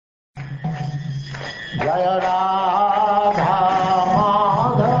Jaya Radha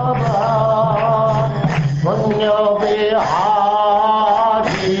Madhava Punya Vihari.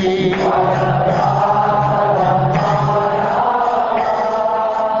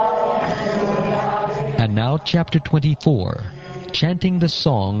 And now chapter 24, chanting the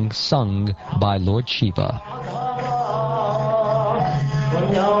song sung by Lord Shiva.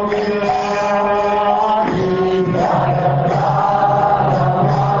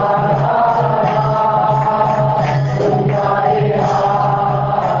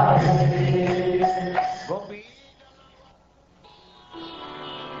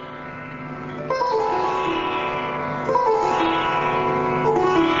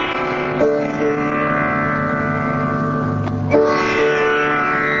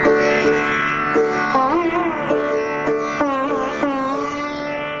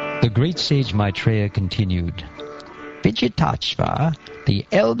 The great sage Maitreya continued, Vijitashva, the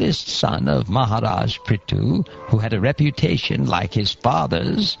eldest son of Maharaj Prithu, who had a reputation like his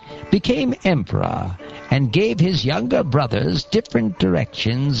father's, became emperor and gave his younger brothers different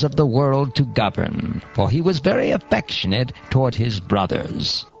directions of the world to govern, for he was very affectionate toward his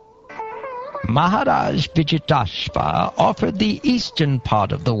brothers. Maharaj Vijitashva offered the eastern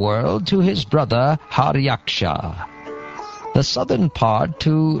part of the world to his brother Haryaksha, the southern part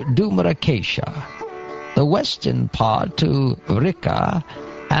to Dhumrakesha, the western part to Vrika,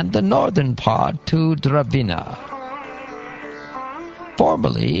 and the northern part to Dravina.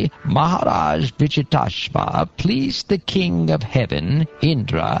 Formerly, Maharaj Vijitashva pleased the king of heaven,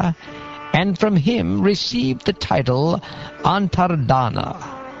 Indra, and from him received the title Antardana.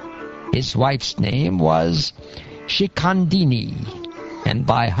 His wife's name was Shikandini, and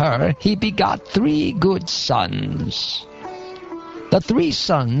by her he begot 3 good sons. The 3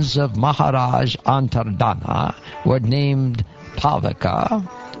 sons of Maharaj Antardana were named Pavaka,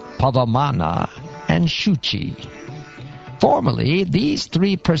 Pavamana, and Shuchi. Formerly, these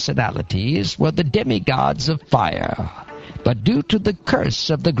 3 personalities were the demigods of fire, but due to the curse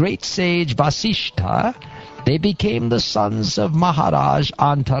of the great sage Vasishtha, they became the sons of Maharaj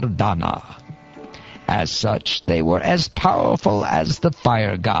Antardana. As such, they were as powerful as the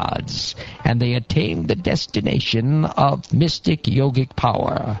fire gods, and they attained the destination of mystic yogic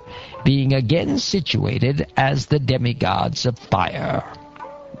power, being again situated as the demigods of fire.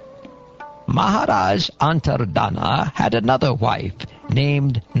 Maharaj Antardana had another wife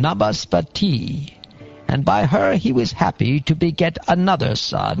named Namaspati, and by her he was happy to beget another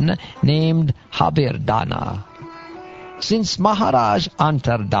son named Havirdana. Since Maharaj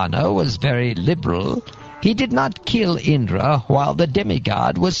Antardana was very liberal, he did not kill Indra while the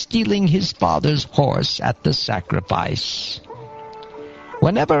demigod was stealing his father's horse at the sacrifice.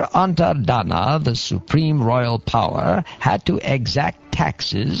 Whenever Antardana, the supreme royal power, had to exact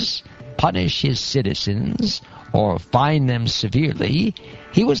taxes, punish his citizens, or fine them severely,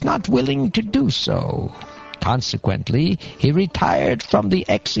 he was not willing to do so. Consequently, he retired from the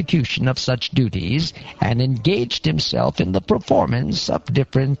execution of such duties and engaged himself in the performance of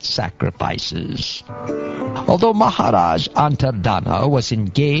different sacrifices. Although Maharaj Antardana was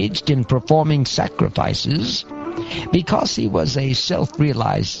engaged in performing sacrifices, because he was a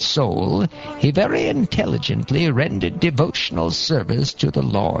self-realized soul, he very intelligently rendered devotional service to the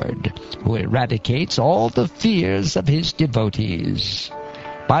Lord, who eradicates all the fears of his devotees.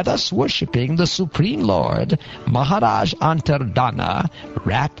 By thus worshipping the Supreme Lord, Maharaj Antardana,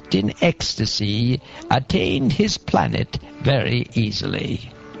 wrapped in ecstasy, attained his planet very easily.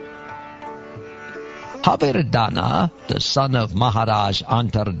 Havirdana, the son of Maharaj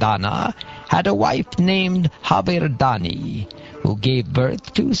Antardana, had a wife named Havirdani, who gave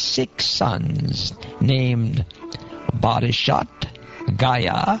birth to 6 sons, named Barishat,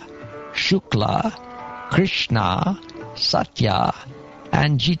 Gaya, Shukla, Krishna, Satya,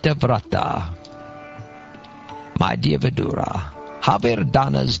 and Jitavrata. My dear Vidura,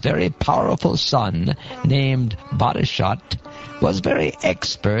 Havirdana's very powerful son, named Barishat, was very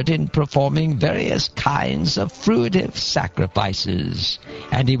expert in performing various kinds of fruitive sacrifices,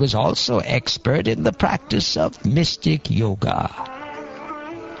 and he was also expert in the practice of mystic yoga.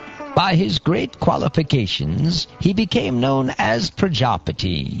 By his great qualifications, he became known as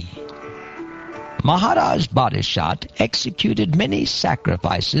Prajapati. Maharaj Barishat executed many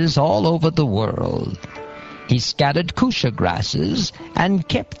sacrifices all over the world. He scattered kusha grasses and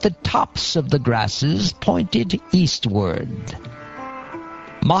kept the tops of the grasses pointed eastward.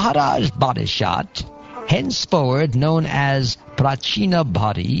 Maharaj Barishat, henceforward known as Prachina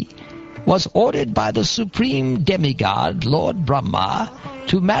Bhari, was ordered by the supreme demigod Lord Brahma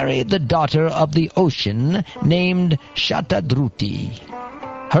to marry the daughter of the ocean named Shatadruti.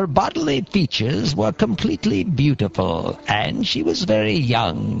 Her bodily features were completely beautiful, and she was very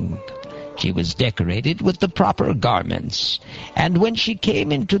young. She was decorated with the proper garments, and when she came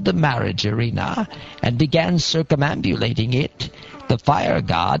into the marriage arena and began circumambulating it, the fire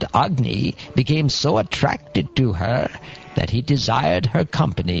god Agni became so attracted to her that he desired her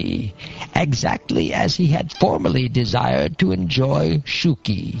company, exactly as he had formerly desired to enjoy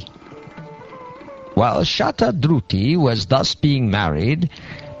Shuki. While Shatadruti was thus being married,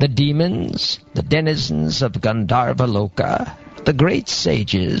 the demons, the denizens of Gandharvaloka, the great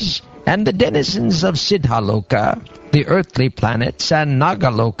sages, and the denizens of Siddhaloka, the earthly planets, and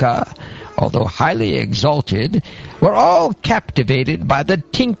Nagaloka, although highly exalted, were all captivated by the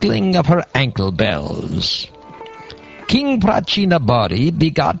tinkling of her ankle bells. King Prachinabari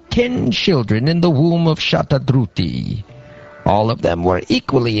begot 10 children in the womb of Shatadruti. All of them were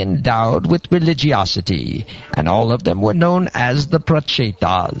equally endowed with religiosity, and all of them were known as the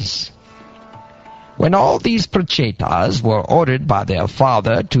Prachetas. When all these Prachetas were ordered by their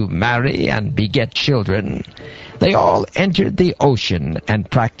father to marry and beget children, they all entered the ocean and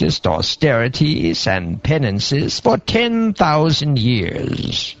practiced austerities and penances for 10,000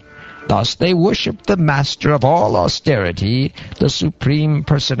 years. Thus they worshipped the master of all austerity, the Supreme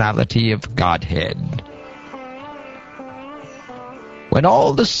Personality of Godhead. When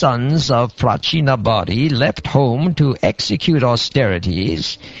all the sons of Prachinabari left home to execute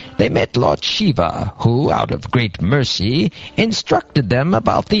austerities, they met Lord Shiva, who, out of great mercy, instructed them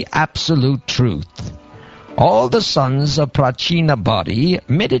about the absolute truth. All the sons of Prachinabari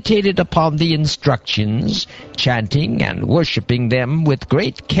meditated upon the instructions, chanting and worshipping them with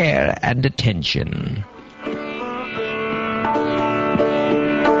great care and attention.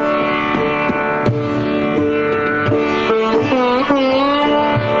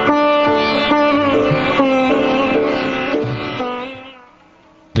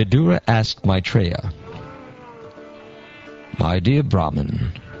 Vidura asked Maitreya, "My dear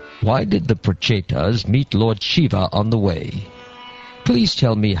Brahmin, why did the Prachetas meet Lord Shiva on the way? Please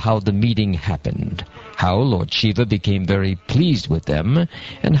tell me how the meeting happened, how Lord Shiva became very pleased with them,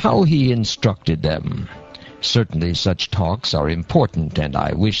 and how he instructed them. Certainly such talks are important, and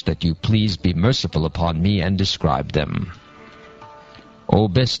I wish that you please be merciful upon me and describe them." O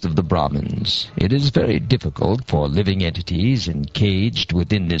best of the Brahmins, it is very difficult for living entities encaged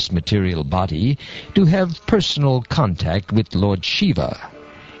within this material body to have personal contact with Lord Shiva.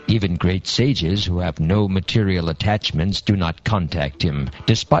 Even great sages who have no material attachments do not contact him,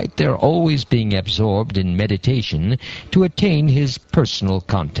 despite their always being absorbed in meditation to attain his personal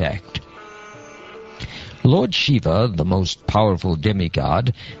contact. Lord Shiva, the most powerful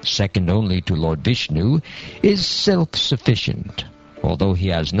demigod, second only to Lord Vishnu, is self-sufficient. Although he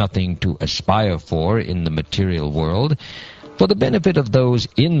has nothing to aspire for in the material world, for the benefit of those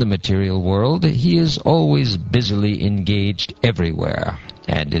in the material world, he is always busily engaged everywhere,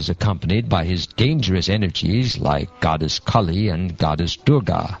 and is accompanied by his dangerous energies like Goddess Kali and Goddess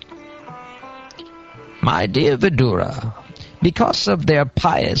Durga. My dear Vidura, because of their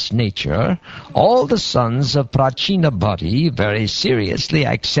pious nature, all the sons of Prachinabari very seriously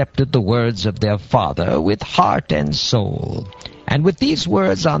accepted the words of their father with heart and soul. And with these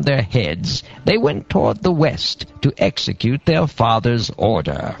words on their heads, they went toward the west to execute their father's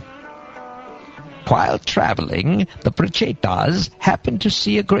order. While traveling, the Prachetas happened to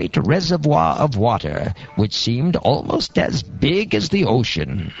see a great reservoir of water, which seemed almost as big as the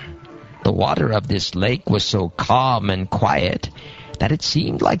ocean. The water of this lake was so calm and quiet that it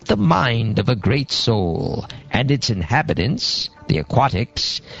seemed like the mind of a great soul, and its inhabitants, the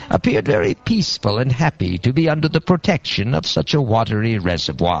aquatics, appeared very peaceful and happy to be under the protection of such a watery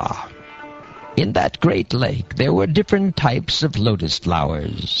reservoir. In that great lake there were different types of lotus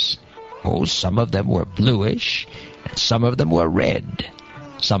flowers. Oh, some of them were bluish, and some of them were red.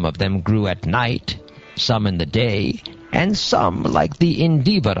 Some of them grew at night, some in the day, and some, like the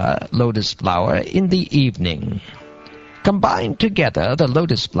Indivara lotus flower, in the evening. Combined together, the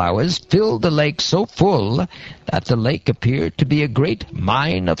lotus flowers filled the lake so full that the lake appeared to be a great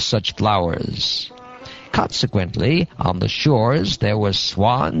mine of such flowers. Consequently, on the shores there were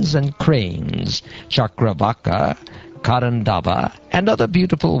swans and cranes, chakravaka, karandava, and other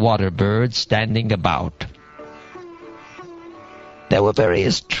beautiful water birds standing about. There were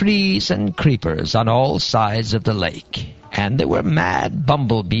various trees and creepers on all sides of the lake, and there were mad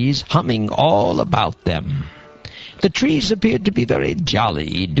bumblebees humming all about them. The trees appeared to be very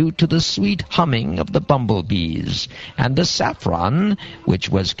jolly due to the sweet humming of the bumblebees, and the saffron, which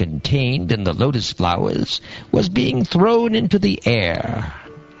was contained in the lotus flowers, was being thrown into the air.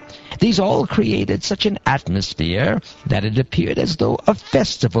 These all created such an atmosphere that it appeared as though a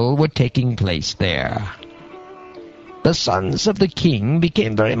festival were taking place there. The sons of the king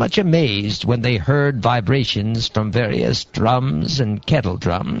became very much amazed when they heard vibrations from various drums and kettle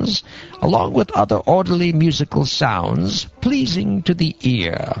drums, along with other orderly musical sounds pleasing to the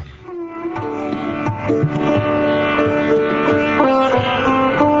ear.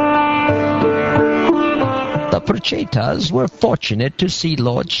 The Prachetas were fortunate to see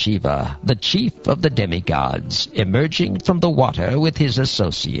Lord Shiva, the chief of the demigods, emerging from the water with his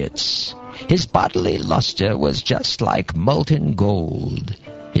associates. His bodily luster was just like molten gold.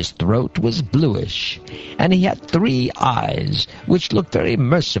 His throat was bluish, and he had 3 eyes, which looked very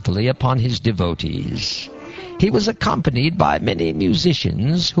mercifully upon his devotees. He was accompanied by many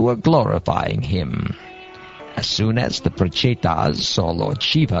musicians who were glorifying him. As soon as the Prachetas saw Lord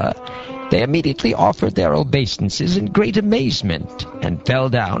Shiva, they immediately offered their obeisances in great amazement and fell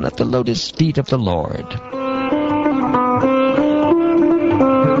down at the lotus feet of the Lord.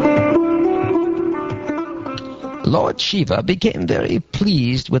 Lord Shiva became very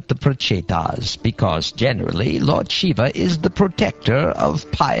pleased with the Prachetas because generally Lord Shiva is the protector of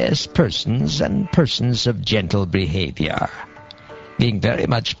pious persons and persons of gentle behavior. Being very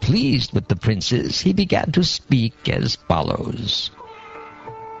much pleased with the princes, he began to speak as follows.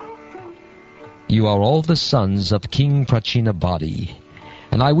 You are all the sons of King Prachinabadi,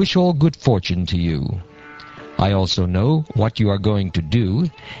 and I wish all good fortune to you. I also know what you are going to do,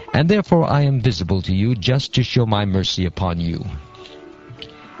 and therefore I am visible to you just to show my mercy upon you.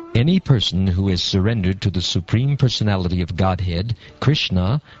 Any person who is surrendered to the Supreme Personality of Godhead,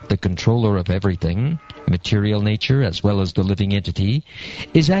 Krishna, the controller of everything, material nature as well as the living entity,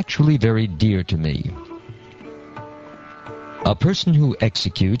 is actually very dear to me. A person who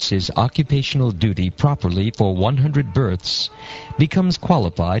executes his occupational duty properly for 100 births becomes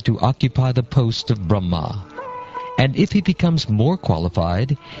qualified to occupy the post of Brahma. And if he becomes more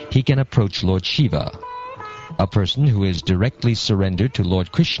qualified, he can approach Lord Shiva. A person who is directly surrendered to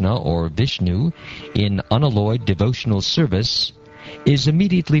Lord Krishna or Vishnu in unalloyed devotional service is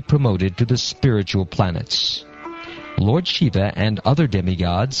immediately promoted to the spiritual planets. Lord Shiva and other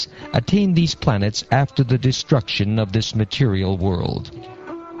demigods attain these planets after the destruction of this material world.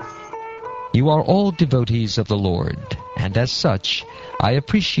 You are all devotees of the Lord, and as such, I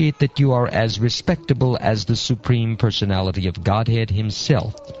appreciate that you are as respectable as the Supreme Personality of Godhead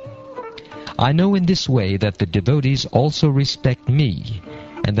himself. I know in this way that the devotees also respect me,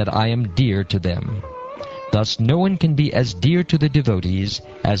 and that I am dear to them. Thus no one can be as dear to the devotees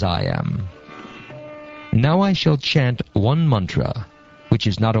as I am. Now I shall chant one mantra, which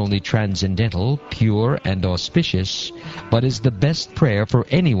is not only transcendental, pure, and auspicious, but is the best prayer for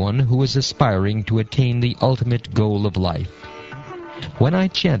anyone who is aspiring to attain the ultimate goal of life. When I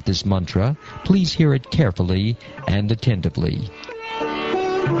chant this mantra, please hear it carefully and attentively.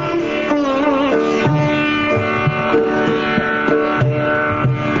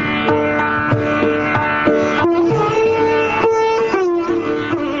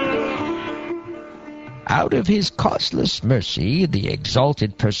 Out of his causeless mercy, the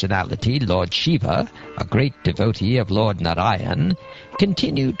exalted personality, Lord Shiva, a great devotee of Lord Narayan,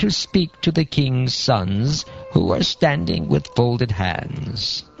 continued to speak to the king's sons, who were standing with folded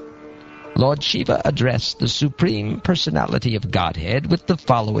hands. Lord Shiva addressed the Supreme Personality of Godhead with the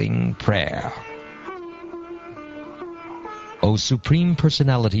following prayer. O Supreme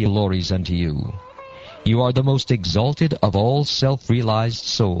Personality, glories unto you. You are the most exalted of all self-realized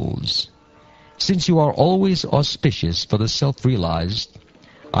souls. Since you are always auspicious for the self-realized,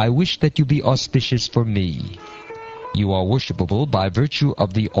 I wish that you be auspicious for me. You are worshipable by virtue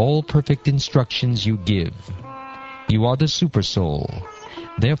of the all-perfect instructions you give. You are the Super-Soul.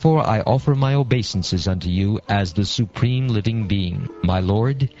 Therefore I offer my obeisances unto you as the Supreme Living Being. My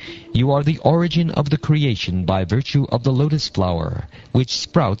Lord, you are the origin of the creation by virtue of the lotus flower, which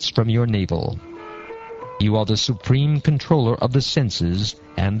sprouts from your navel. You are the supreme controller of the senses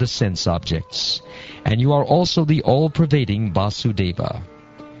and the sense objects, and you are also the all-pervading Vasudeva.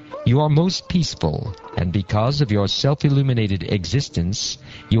 You are most peaceful, and because of your self-illuminated existence,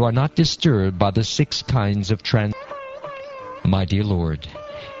 you are not disturbed by the 6 kinds of My dear Lord,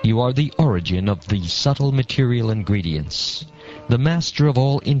 you are the origin of the subtle material ingredients, the master of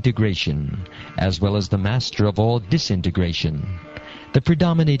all integration, as well as the master of all disintegration, the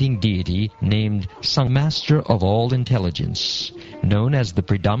predominating deity named Master of all intelligence, known as the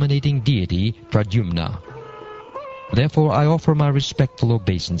predominating deity Pradyumna. Therefore I offer my respectful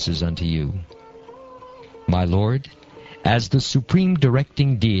obeisances unto you. My Lord, as the supreme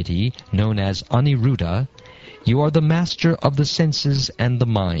directing deity known as Aniruddha, You are the master of the senses and the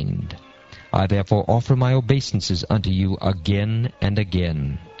mind. I therefore offer my obeisances unto you again and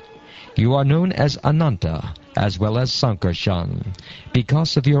again. You are known as Ananta, as well as Sankarshan,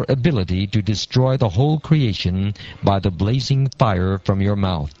 because of your ability to destroy the whole creation by the blazing fire from your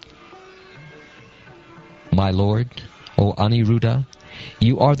mouth. My Lord, O Aniruddha,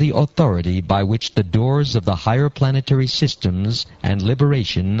 you are the authority by which the doors of the higher planetary systems and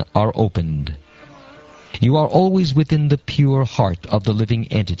liberation are opened. You are always within the pure heart of the living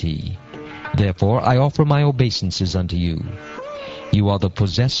entity. Therefore I offer my obeisances unto you. You are the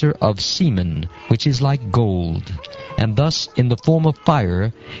possessor of semen, which is like gold, and thus in the form of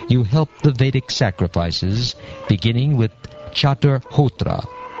fire you help the Vedic sacrifices, beginning with Chaturhotra.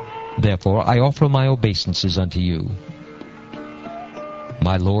 Therefore I offer my obeisances unto you.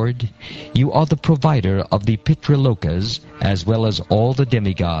 My Lord, you are the provider of the Pitralokas as well as all the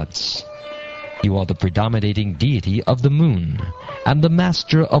demigods. You are the predominating deity of the moon, and the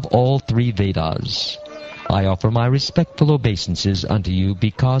master of all three Vedas. I offer my respectful obeisances unto you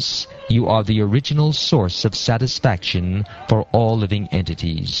because you are the original source of satisfaction for all living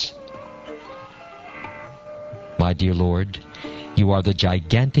entities. My dear Lord, you are the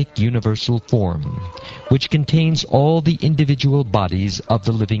gigantic universal form, which contains all the individual bodies of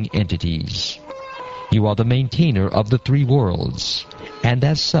the living entities. You are the maintainer of the three worlds, and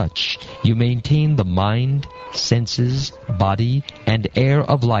as such, you maintain the mind, senses, body, and air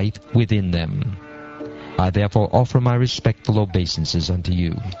of life within them. I therefore offer my respectful obeisances unto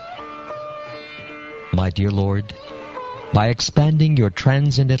you. My dear Lord, by expanding your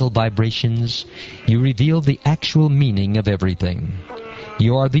transcendental vibrations, you reveal the actual meaning of everything.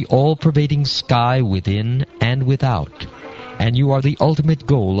 You are the all-pervading sky within and without, and you are the ultimate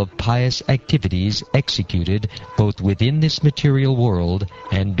goal of pious activities executed both within this material world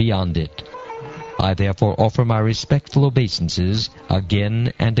and beyond it. I therefore offer my respectful obeisances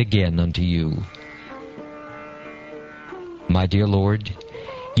again and again unto you. My dear Lord,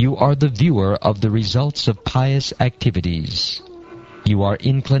 you are the viewer of the results of pious activities. You are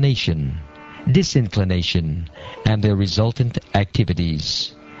inclination, disinclination, and their resultant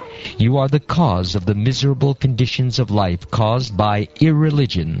activities. You are the cause of the miserable conditions of life caused by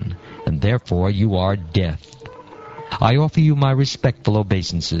irreligion, and therefore you are death. I offer you my respectful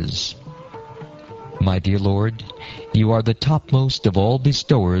obeisances. My dear Lord, you are the topmost of all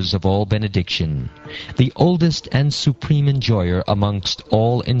bestowers of all benediction, the oldest and supreme enjoyer amongst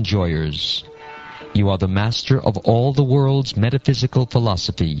all enjoyers. You are the master of all the world's metaphysical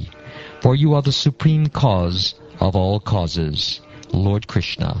philosophy, for you are the supreme cause of all causes, Lord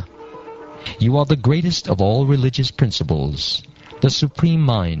Krishna. You are the greatest of all religious principles, the supreme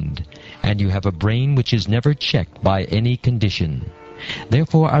mind, and you have a brain which is never checked by any condition.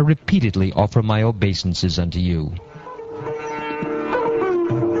 Therefore I repeatedly offer my obeisances unto you.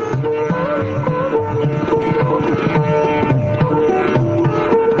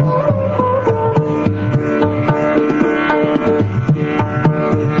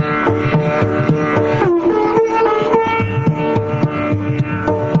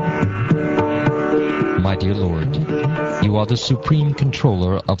 My dear Lord, you are the supreme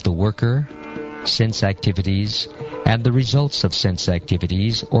controller of the worker, sense activities, and the results of sense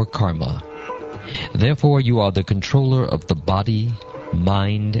activities or karma. Therefore you are the controller of the body,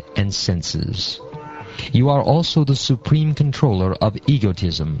 mind, and senses. You are also the supreme controller of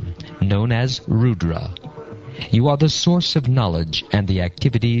egotism, known as Rudra. You are the source of knowledge and the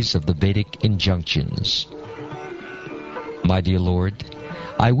activities of the Vedic injunctions. My dear Lord,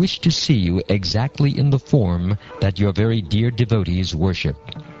 I wish to see you exactly in the form that your very dear devotees worship.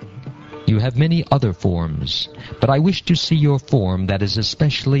 You have many other forms, but I wish to see your form that is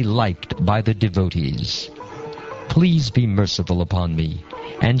especially liked by the devotees. Please be merciful upon me,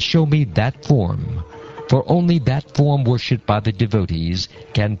 and show me that form, for only that form worshipped by the devotees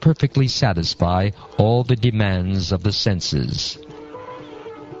can perfectly satisfy all the demands of the senses.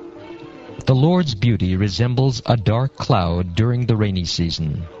 The Lord's beauty resembles a dark cloud during the rainy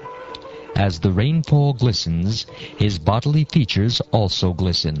season. As the rainfall glistens, his bodily features also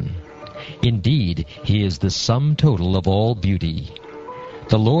glisten. Indeed, he is the sum total of all beauty.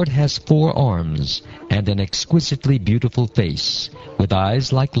 The Lord has 4 arms and an exquisitely beautiful face, with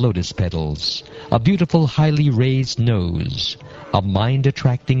eyes like lotus petals, a beautiful highly raised nose, a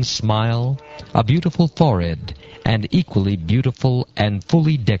mind-attracting smile, a beautiful forehead, and equally beautiful and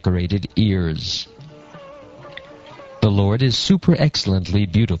fully decorated ears. The Lord is super excellently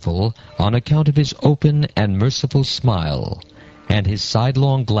beautiful on account of his open and merciful smile, and his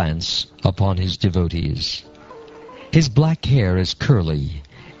sidelong glance upon his devotees. His black hair is curly,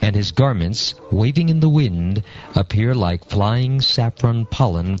 and his garments, waving in the wind, appear like flying saffron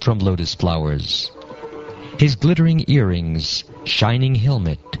pollen from lotus flowers. His glittering earrings, shining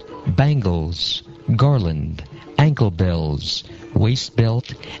helmet, bangles, garland, ankle bells, waist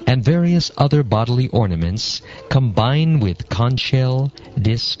belt, and various other bodily ornaments combine with conch shell,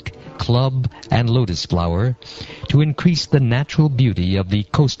 disc, club, and lotus flower to increase the natural beauty of the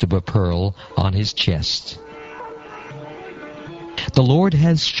Kaustubha pearl on his chest. The Lord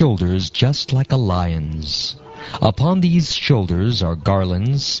has shoulders just like a lion's. Upon these shoulders are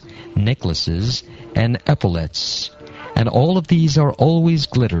garlands, necklaces, and epaulets, and all of these are always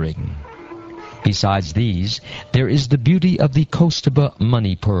glittering. Besides these, there is the beauty of the Kaustubha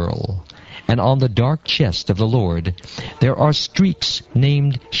money pearl, and on the dark chest of the Lord there are streaks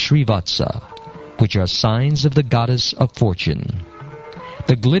named Srivatsa, which are signs of the goddess of fortune.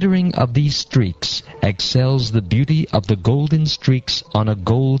 The glittering of these streaks excels the beauty of the golden streaks on a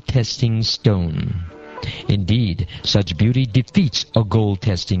gold-testing stone. Indeed, such beauty defeats a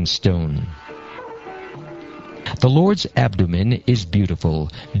gold-testing stone. The Lord's abdomen is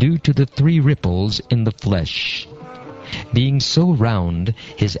beautiful due to the 3 ripples in the flesh. Being so round,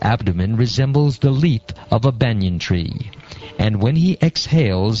 his abdomen resembles the leaf of a banyan tree, and when he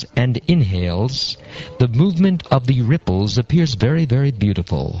exhales and inhales, the movement of the ripples appears very, very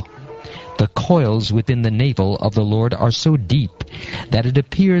beautiful. The coils within the navel of the Lord are so deep that it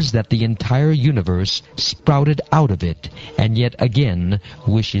appears that the entire universe sprouted out of it, and yet again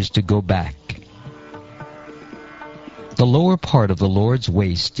wishes to go back. The lower part of the Lord's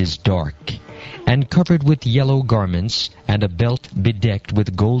waist is dark, and covered with yellow garments, and a belt bedecked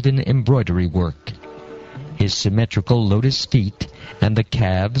with golden embroidery work. His symmetrical lotus feet, and the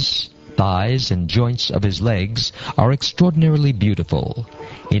calves, thighs, and joints of his legs are extraordinarily beautiful.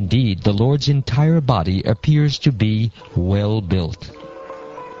 Indeed, the Lord's entire body appears to be well built.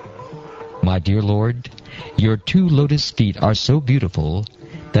 My dear Lord, your 2 lotus feet are so beautiful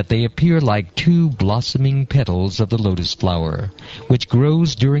that they appear like 2 blossoming petals of the lotus flower, which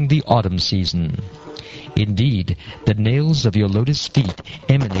grows during the autumn season. Indeed, the nails of your lotus feet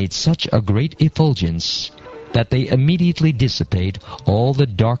emanate such a great effulgence that they immediately dissipate all the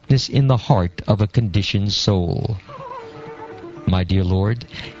darkness in the heart of a conditioned soul. My dear Lord,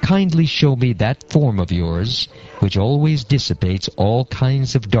 kindly show me that form of yours, which always dissipates all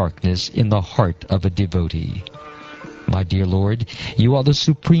kinds of darkness in the heart of a devotee. My dear Lord, you are the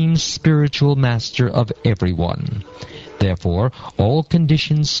supreme spiritual master of everyone. Therefore, all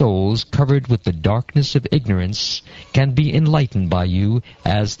conditioned souls covered with the darkness of ignorance can be enlightened by you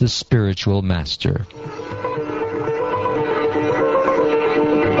as the spiritual master.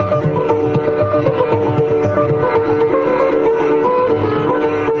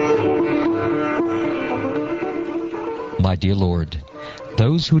 My dear Lord,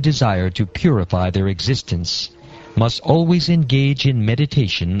 those who desire to purify their existence must always engage in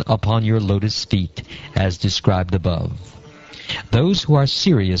meditation upon your lotus feet, as described above. Those who are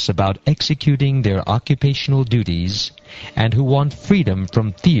serious about executing their occupational duties and who want freedom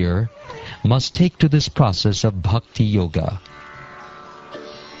from fear must take to this process of bhakti yoga.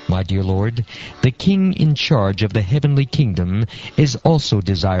 My dear Lord, the king in charge of the heavenly kingdom is also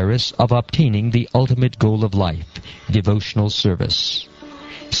desirous of obtaining the ultimate goal of life, devotional service.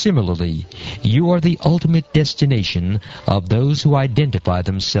 Similarly, you are the ultimate destination of those who identify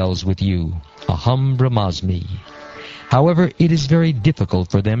themselves with you, Aham Brahmasmi. However, it is very difficult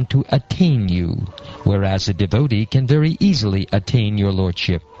for them to attain you, whereas a devotee can very easily attain your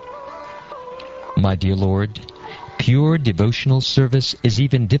lordship. My dear Lord, pure devotional service is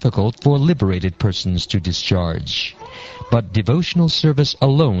even difficult for liberated persons to discharge, but devotional service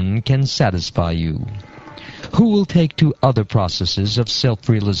alone can satisfy you. Who will take to other processes of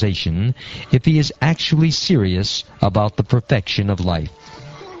self-realization if he is actually serious about the perfection of life?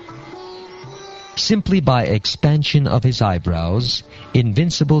 Simply by expansion of his eyebrows,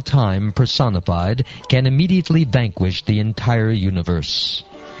 invincible time personified can immediately vanquish the entire universe.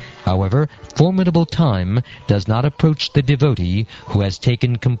 However, formidable time does not approach the devotee who has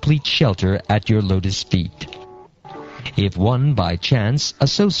taken complete shelter at your lotus feet. If one by chance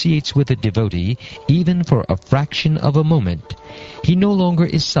associates with a devotee even for a fraction of a moment, he no longer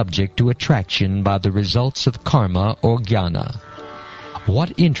is subject to attraction by the results of karma or jnana.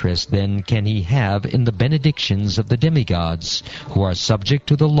 What interest then can he have in the benedictions of the demigods who are subject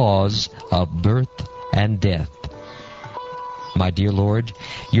to the laws of birth and death? My dear Lord,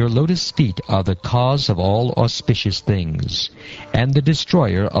 your lotus feet are the cause of all auspicious things, and the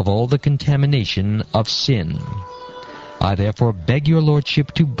destroyer of all the contamination of sin. I therefore beg your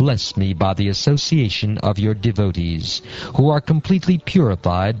lordship to bless me by the association of your devotees, who are completely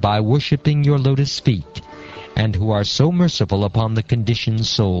purified by worshipping your lotus feet, and who are so merciful upon the conditioned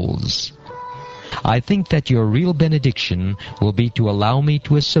souls. I think that your real benediction will be to allow me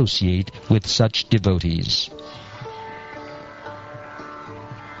to associate with such devotees.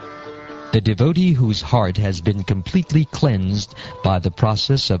 The devotee whose heart has been completely cleansed by the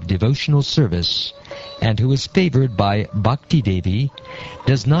process of devotional service, and who is favored by Bhakti Devi,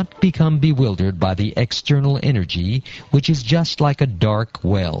 does not become bewildered by the external energy, which is just like a dark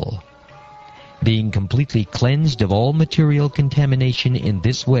well. Being completely cleansed of all material contamination in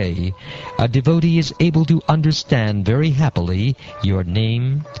this way, a devotee is able to understand very happily your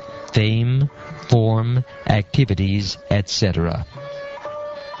name, fame, form, activities, etc.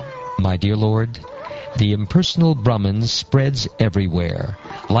 My dear Lord, the impersonal Brahman spreads everywhere,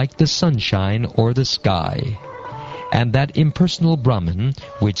 like the sunshine or the sky. And that impersonal Brahman,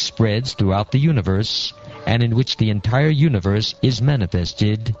 which spreads throughout the universe, and in which the entire universe is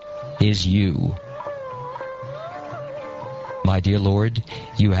manifested, is you. My dear Lord,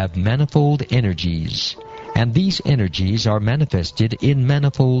 you have manifold energies, and these energies are manifested in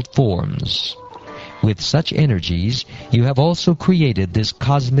manifold forms. With such energies, you have also created this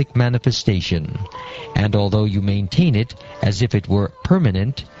cosmic manifestation, and although you maintain it as if it were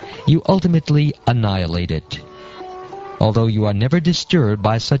permanent, you ultimately annihilate it. Although you are never disturbed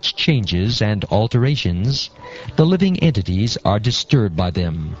by such changes and alterations, the living entities are disturbed by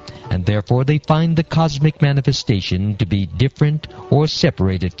them, and therefore they find the cosmic manifestation to be different or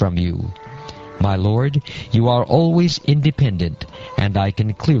separated from you. My Lord, you are always independent, and I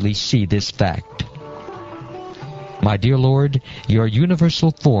can clearly see this fact. My dear Lord, your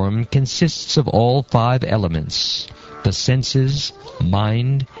universal form consists of all 5 elements: the senses,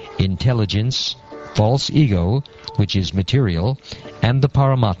 mind, intelligence, false ego, which is material, and the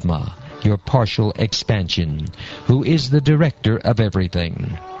Paramatma, your partial expansion, who is the director of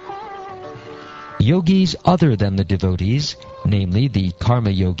everything. Yogis other than the devotees, namely the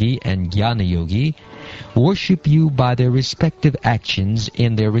Karma Yogi and Jnana Yogi, worship you by their respective actions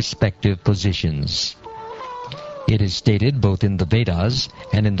in their respective positions. It is stated both in the Vedas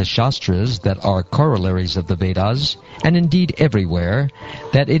and in the Shastras that are corollaries of the Vedas, and indeed everywhere,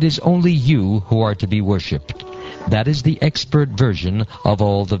 that it is only you who are to be worshipped. That is the expert version of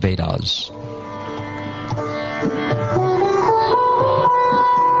all the Vedas.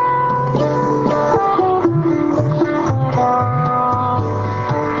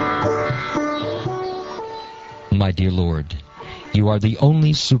 My dear Lord, you are the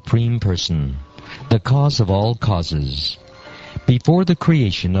only Supreme Person, the cause of all causes. Before the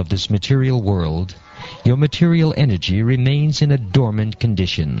creation of this material world, your material energy remains in a dormant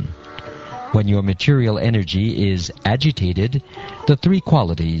condition. When your material energy is agitated, the 3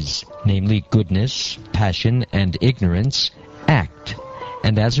 qualities, namely goodness, passion, and ignorance, act,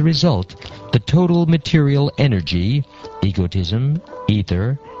 and as a result, the total material energy, egotism,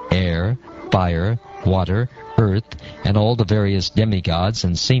 ether, air, fire, water, earth, and all the various demigods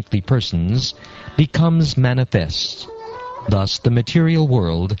and saintly persons, becomes manifest. Thus the material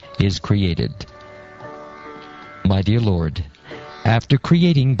world is created. My dear Lord, after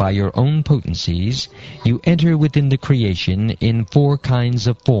creating by your own potencies, you enter within the creation in 4 kinds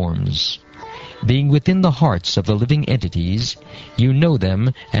of forms. Being within the hearts of the living entities, you know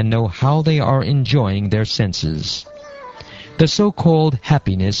them and know how they are enjoying their senses. The so-called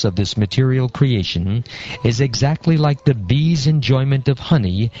happiness of this material creation is exactly like the bee's enjoyment of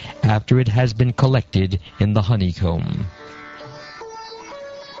honey after it has been collected in the honeycomb.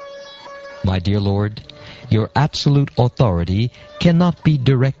 My dear Lord, your absolute authority cannot be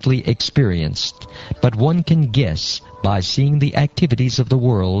directly experienced, but one can guess by seeing the activities of the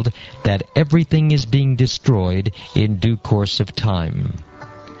world that everything is being destroyed in due course of time.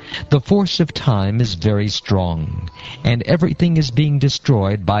 The force of time is very strong, and everything is being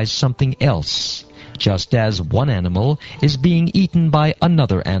destroyed by something else, just as one animal is being eaten by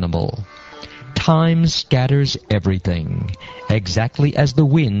another animal. Time scatters everything, exactly as the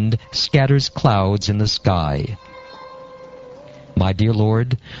wind scatters clouds in the sky. My dear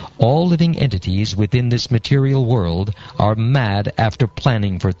Lord, all living entities within this material world are mad after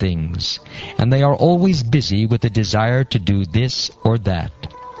planning for things, and they are always busy with the desire to do this or that.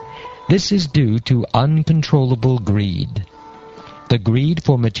 This is due to uncontrollable greed. The greed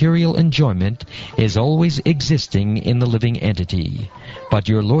for material enjoyment is always existing in the living entity, but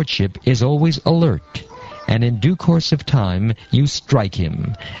your lordship is always alert, and in due course of time you strike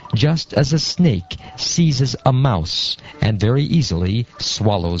him, just as a snake seizes a mouse and very easily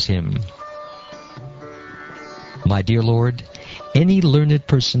swallows him. My dear Lord, any learned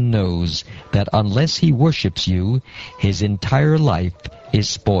person knows that unless he worships you, his entire life is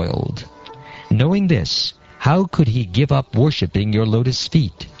spoiled. Knowing this, how could he give up worshipping your lotus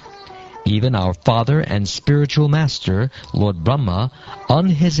feet? Even our father and spiritual master, Lord Brahma,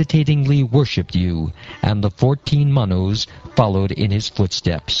 unhesitatingly worshipped you, and the 14 Manus followed in his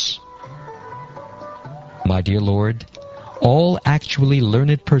footsteps. My dear Lord, all actually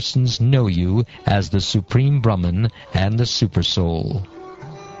learned persons know you as the Supreme Brahman and the Supersoul.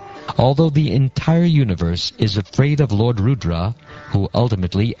 Although the entire universe is afraid of Lord Rudra, who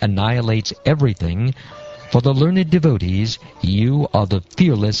ultimately annihilates everything, for the learned devotees, you are the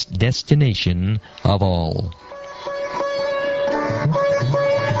fearless destination of all.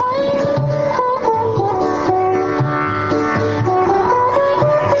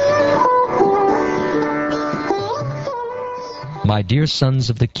 My dear sons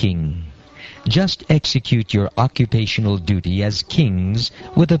of the king, just execute your occupational duty as kings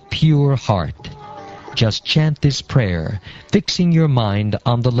with a pure heart. Just chant this prayer, fixing your mind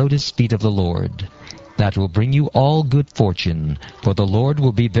on the lotus feet of the Lord. That will bring you all good fortune, for the Lord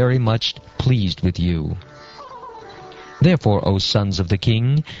will be very much pleased with you. Therefore, O sons of the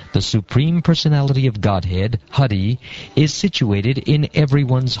king, the Supreme Personality of Godhead, Hari, is situated in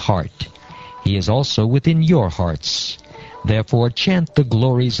everyone's heart. He is also within your hearts. Therefore chant the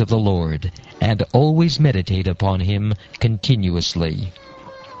glories of the Lord, and always meditate upon him continuously.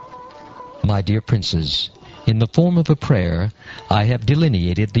 My dear princes, in the form of a prayer, I have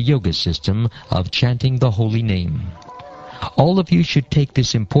delineated the yoga system of chanting the holy name. All of you should take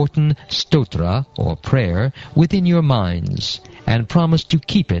this important stotra, or prayer, within your minds, and promise to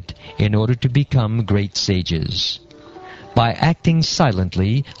keep it in order to become great sages. By acting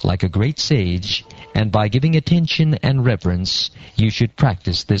silently like a great sage, and by giving attention and reverence, you should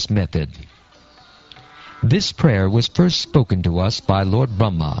practice this method. This prayer was first spoken to us by Lord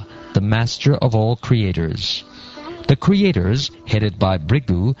Brahma, the master of all creators. The creators, headed by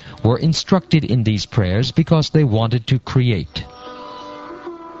Bhrigu, were instructed in these prayers because they wanted to create.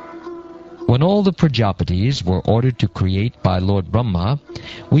 When all the Prajapatis were ordered to create by Lord Brahma,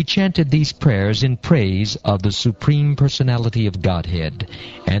 we chanted these prayers in praise of the Supreme Personality of Godhead,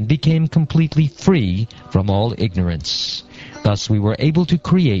 and became completely free from all ignorance. Thus we were able to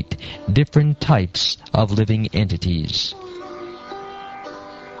create different types of living entities.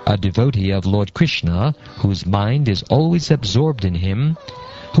 A devotee of Lord Krishna, whose mind is always absorbed in him,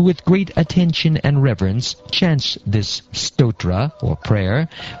 who with great attention and reverence chants this stotra, or prayer,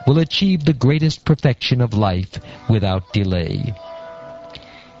 will achieve the greatest perfection of life without delay.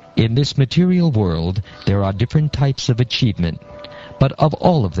 In this material world, there are different types of achievement, but of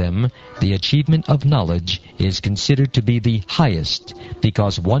all of them, the achievement of knowledge is considered to be the highest,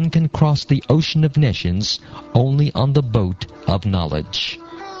 because one can cross the ocean of nescience only on the boat of knowledge.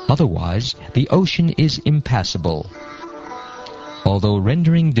 Otherwise, the ocean is impassable. Although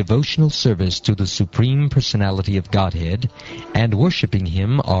rendering devotional service to the Supreme Personality of Godhead and worshipping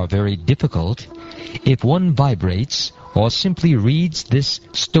him are very difficult, if one vibrates or simply reads this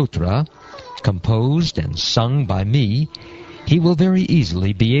stotra, composed and sung by me, he will very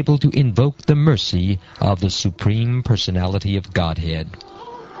easily be able to invoke the mercy of the Supreme Personality of Godhead.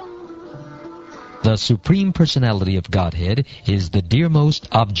 The Supreme Personality of Godhead is the dearmost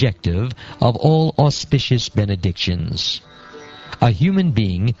objective of all auspicious benedictions. A human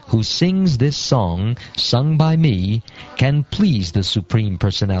being who sings this song, sung by me, can please the Supreme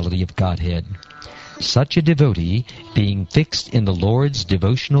Personality of Godhead. Such a devotee, being fixed in the Lord's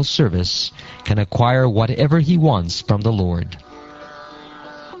devotional service, can acquire whatever he wants from the Lord.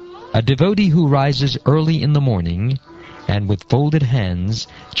 A devotee who rises early in the morning, and with folded hands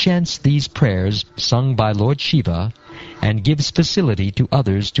chants these prayers sung by Lord Shiva, and gives facility to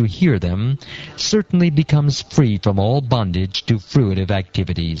others to hear them, certainly becomes free from all bondage to fruitive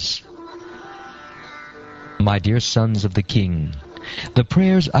activities. My dear sons of the king, the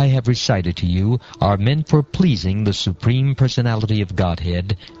prayers I have recited to you are meant for pleasing the Supreme Personality of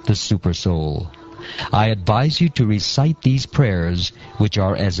Godhead, the Supersoul. I advise you to recite these prayers, which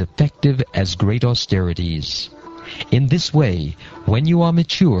are as effective as great austerities. In this way, when you are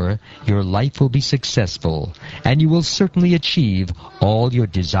mature, your life will be successful, and you will certainly achieve all your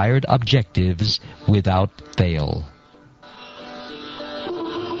desired objectives without fail.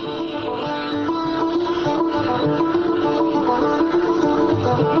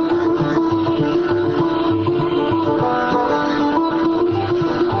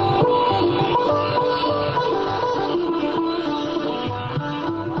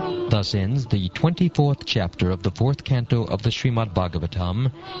 Thus ends the 24th chapter of the 4th canto of the Srimad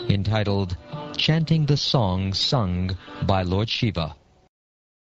Bhagavatam, entitled Chanting the Song Sung by Lord Shiva.